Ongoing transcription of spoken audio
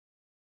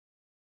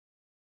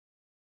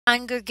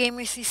I'm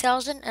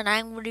GoodGamer3000 and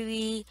I'm going to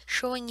be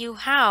showing you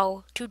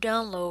how to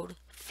download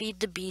Feed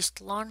the Beast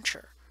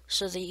Launcher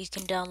so that you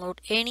can download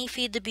any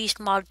Feed the Beast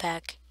mod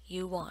pack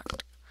you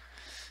want.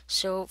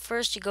 So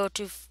first you go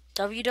to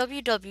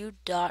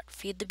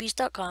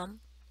www.feedthebeast.com.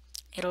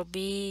 It'll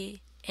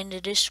be in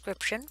the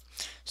description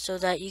so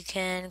that you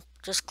can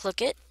just click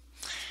it,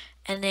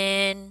 and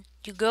then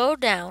you go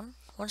down.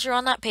 Once you're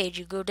on that page,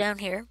 you go down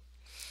here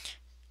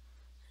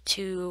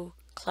to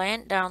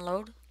Client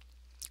Download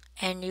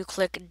and you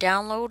click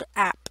Download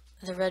App,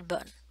 the red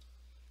button.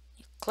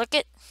 You click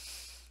it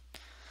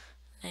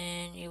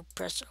and you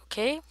press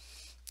OK.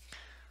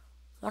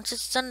 Once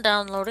it's done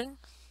downloading,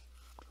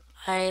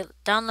 I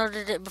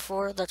downloaded it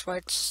before, that's why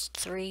it's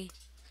 3.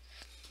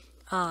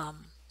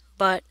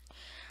 But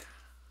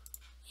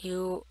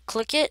you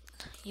click it,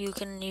 you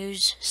can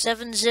use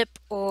 7-zip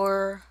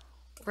or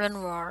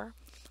WinRAR,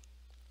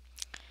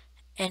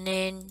 and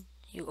then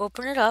you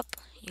open it up,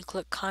 you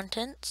click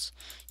Contents,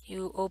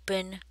 you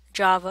open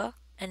Java,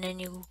 and then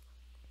you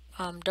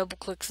double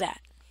click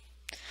that,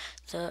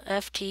 the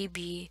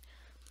FTB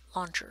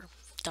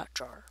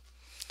launcher.jar.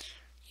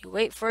 You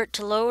wait for it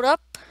to load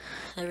up.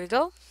 There we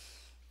go.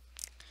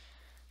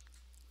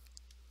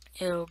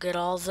 It'll get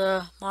all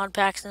the mod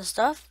packs and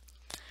stuff,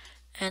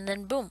 and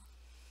then boom.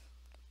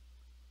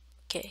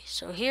 Okay,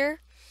 so here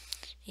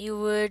you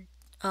would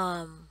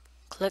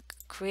click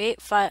Create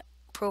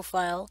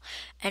Profile,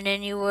 and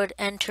then you would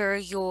enter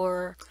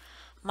your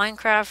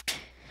Minecraft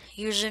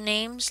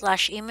username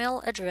 /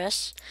 email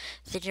address,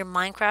 then your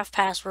Minecraft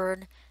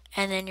password,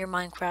 and then your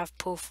Minecraft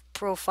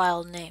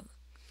profile name.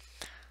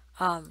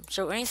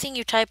 So anything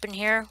you type in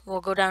here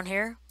will go down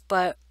here,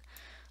 but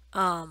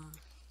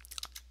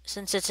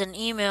since it's an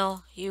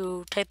email,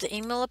 you type the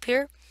email up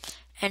here,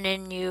 and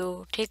then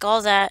you take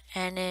all that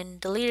and then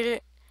delete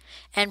it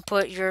and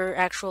put your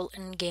actual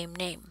in-game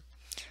name.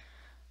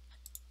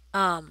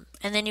 And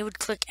then you would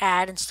click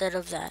add instead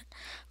of that.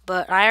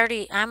 But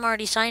I'm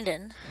already signed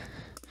in,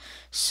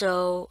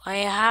 so I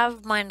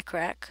have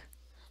Minecraft.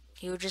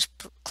 You would just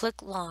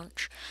click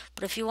launch.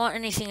 But if you want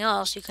anything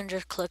else, you can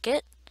just click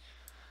it,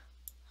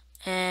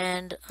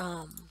 and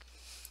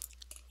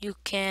you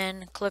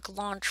can click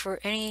launch for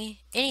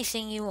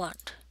anything you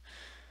want.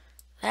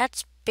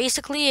 That's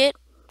basically it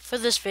for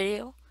this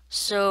video.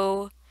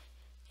 So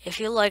if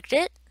you liked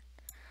it,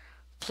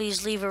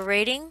 please leave a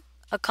rating,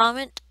 a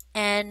comment,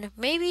 and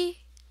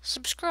maybe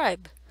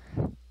subscribe.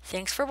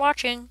 Thanks for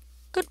watching.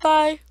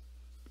 Goodbye.